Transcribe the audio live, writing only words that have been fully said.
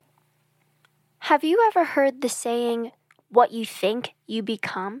Have you ever heard the saying, what you think, you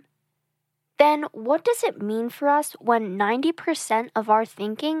become? Then what does it mean for us when 90% of our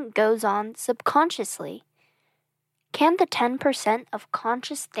thinking goes on subconsciously? Can the 10% of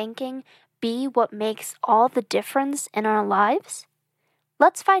conscious thinking be what makes all the difference in our lives?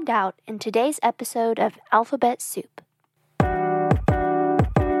 Let's find out in today's episode of Alphabet Soup.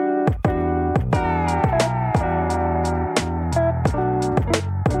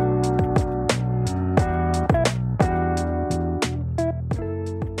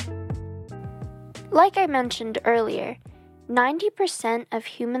 Like I mentioned earlier, 90% of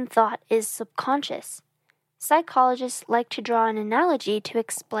human thought is subconscious. Psychologists like to draw an analogy to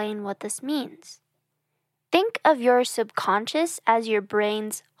explain what this means. Think of your subconscious as your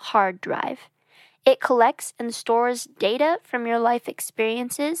brain's hard drive. It collects and stores data from your life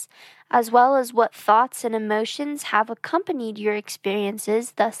experiences, as well as what thoughts and emotions have accompanied your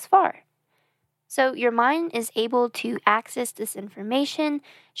experiences thus far. So your mind is able to access this information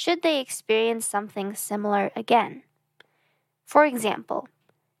should they experience something similar again. For example,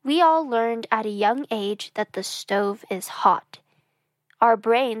 we all learned at a young age that the stove is hot. Our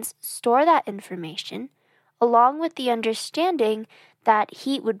brains store that information, along with the understanding that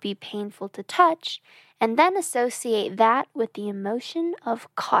heat would be painful to touch, and then associate that with the emotion of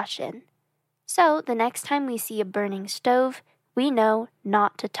caution. So the next time we see a burning stove, we know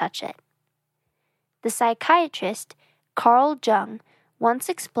not to touch it. The psychiatrist Carl Jung once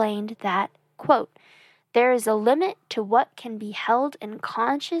explained that, quote, there is a limit to what can be held in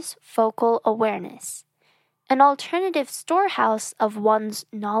conscious focal awareness. An alternative storehouse of one's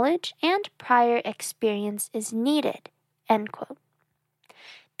knowledge and prior experience is needed, end quote.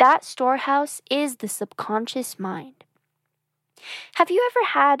 That storehouse is the subconscious mind. Have you ever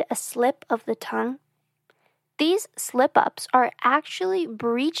had a slip of the tongue? These slip-ups are actually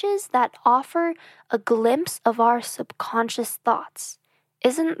breaches that offer a glimpse of our subconscious thoughts.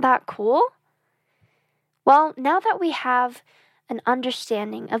 Isn't that cool? Well, now that we have an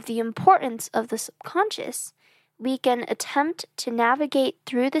understanding of the importance of the subconscious, we can attempt to navigate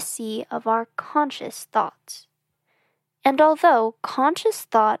through the sea of our conscious thoughts. And although conscious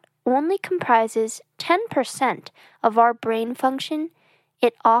thought only comprises 10% of our brain function,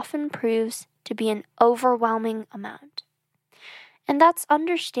 it often proves to be an overwhelming amount. And that's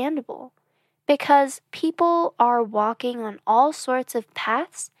understandable because people are walking on all sorts of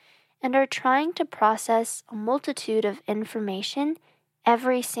paths and are trying to process a multitude of information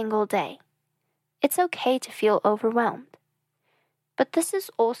every single day. It's okay to feel overwhelmed. But this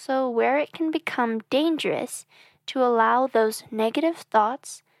is also where it can become dangerous to allow those negative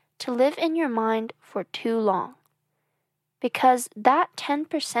thoughts to live in your mind for too long. Because that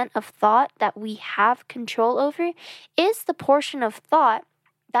 10% of thought that we have control over is the portion of thought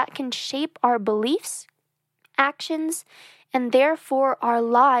that can shape our beliefs, actions, and therefore our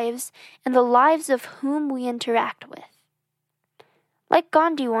lives and the lives of whom we interact with. Like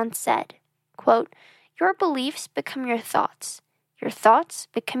Gandhi once said, quote, your beliefs become your thoughts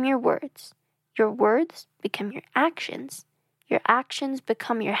become your words become your actions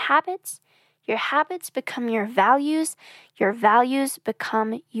become your habits become your values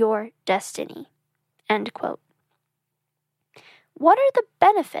become your destiny, end quote. What are the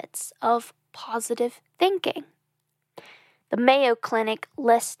benefits of positive thinking? The Mayo Clinic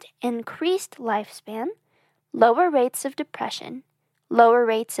lists increased lifespan, lower rates of depression, lower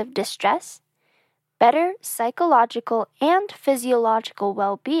rates of distress, better psychological and physiological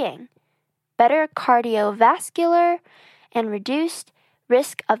well-being, better cardiovascular and reduced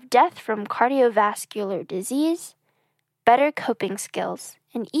risk of death from cardiovascular disease, better coping skills,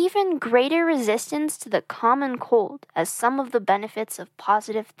 and even greater resistance to the common cold as some of the benefits of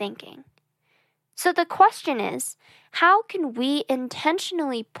positive thinking. So the question is, how can we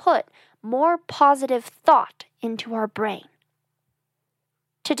intentionally put more positive thought into our brain?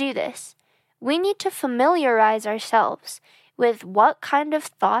 To do this, we need to familiarize ourselves with what kind of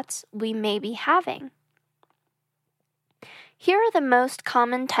thoughts we may be having. Here are the most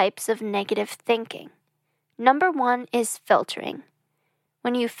common types of negative thinking. Number 1 is filtering.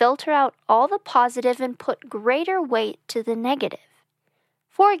 When you filter out all the positive and put greater weight to the negative.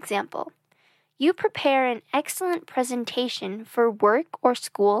 For example, you prepare an excellent presentation for work or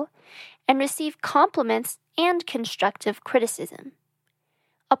school and receive compliments and constructive criticism.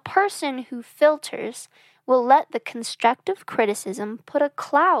 A person who filters will let the constructive criticism put a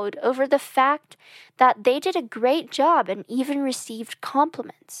cloud over the fact that they did a great job and even received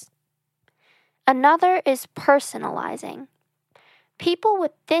compliments. Another is personalizing. People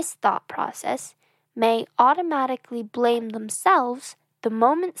with this thought process may automatically blame themselves the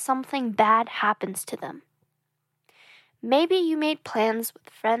moment something bad happens to them. Maybe you made plans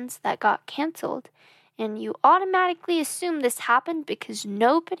with friends that got canceled, and you automatically assume this happened because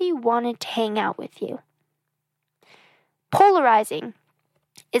nobody wanted to hang out with you. Polarizing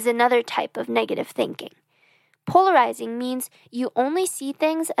is another type of negative thinking. Polarizing means you only see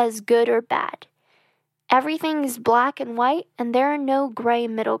things as good or bad. Everything is black and white, and there are no gray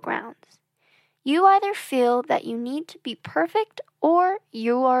middle grounds. You either feel that you need to be perfect or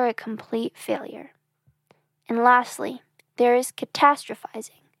you are a complete failure. And lastly, there is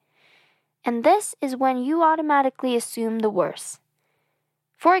catastrophizing. And this is when you automatically assume the worst.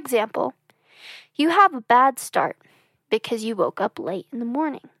 For example, you have a bad start because you woke up late in the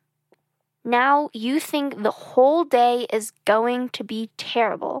morning. Now you think the whole day is going to be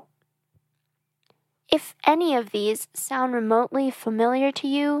terrible. If any of these sound remotely familiar to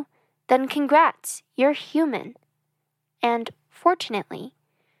you, then congrats, you're human. And fortunately,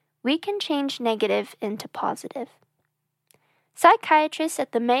 we can change negative into positive. Psychiatrists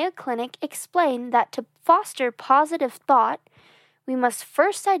at the Mayo Clinic explain that to foster positive thought, we must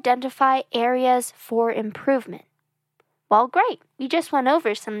first identify areas for improvement. Well, great, we just went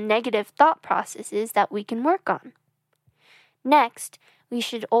over some negative thought processes that we can work on. Next, we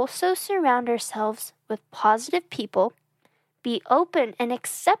should also surround ourselves with positive people, be open and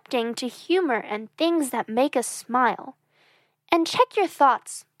accepting to humor and things that make us smile, and check your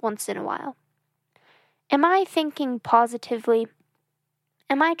thoughts once in a while. Am I thinking positively?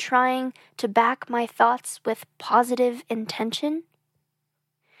 Am I trying to back my thoughts with positive intention?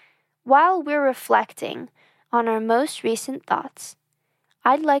 While we're reflecting on our most recent thoughts,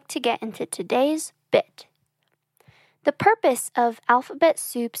 I'd like to get into today's bit. The purpose of Alphabet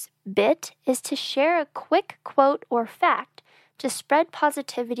Soup's bit is to share a quick quote or fact to spread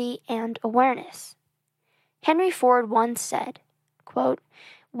positivity and awareness. Henry Ford once said, quote,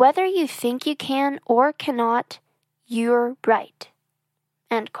 "Whether you think you can or cannot, you're right."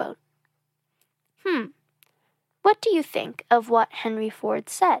 End quote. What do you think of what Henry Ford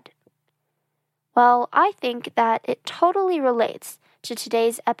said? Well, I think that it totally relates to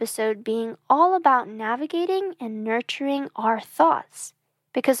today's episode being all about navigating and nurturing our thoughts,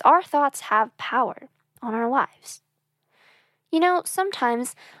 because our thoughts have power on our lives. You know,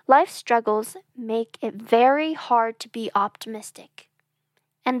 sometimes life struggles make it very hard to be optimistic.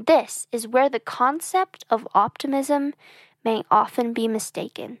 And this is where the concept of optimism may often be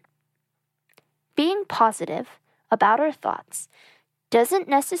mistaken. Being positive about our thoughts doesn't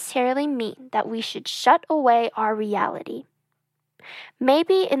necessarily mean that we should shut away our reality.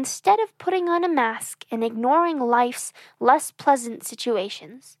 Maybe instead of putting on a mask and ignoring life's less pleasant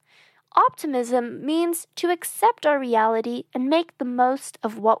situations, optimism means to accept our reality and make the most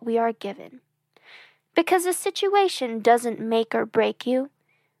of what we are given. Because a situation doesn't make or break you,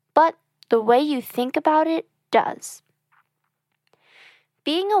 but the way you think about it does.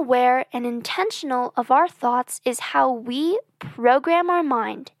 Being aware and intentional of our thoughts is how we program our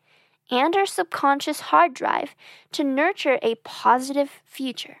mind and our subconscious hard drive to nurture a positive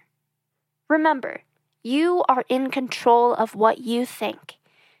future. Remember, you are in control of what you think,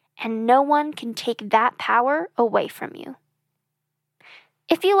 and no one can take that power away from you.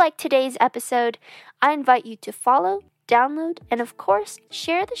 If you like today's episode, I invite you to follow, download, and of course,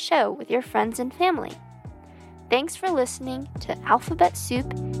 share the show with your friends and family. Thanks for listening to Alphabet Soup,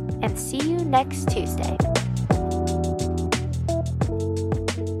 and see you next Tuesday.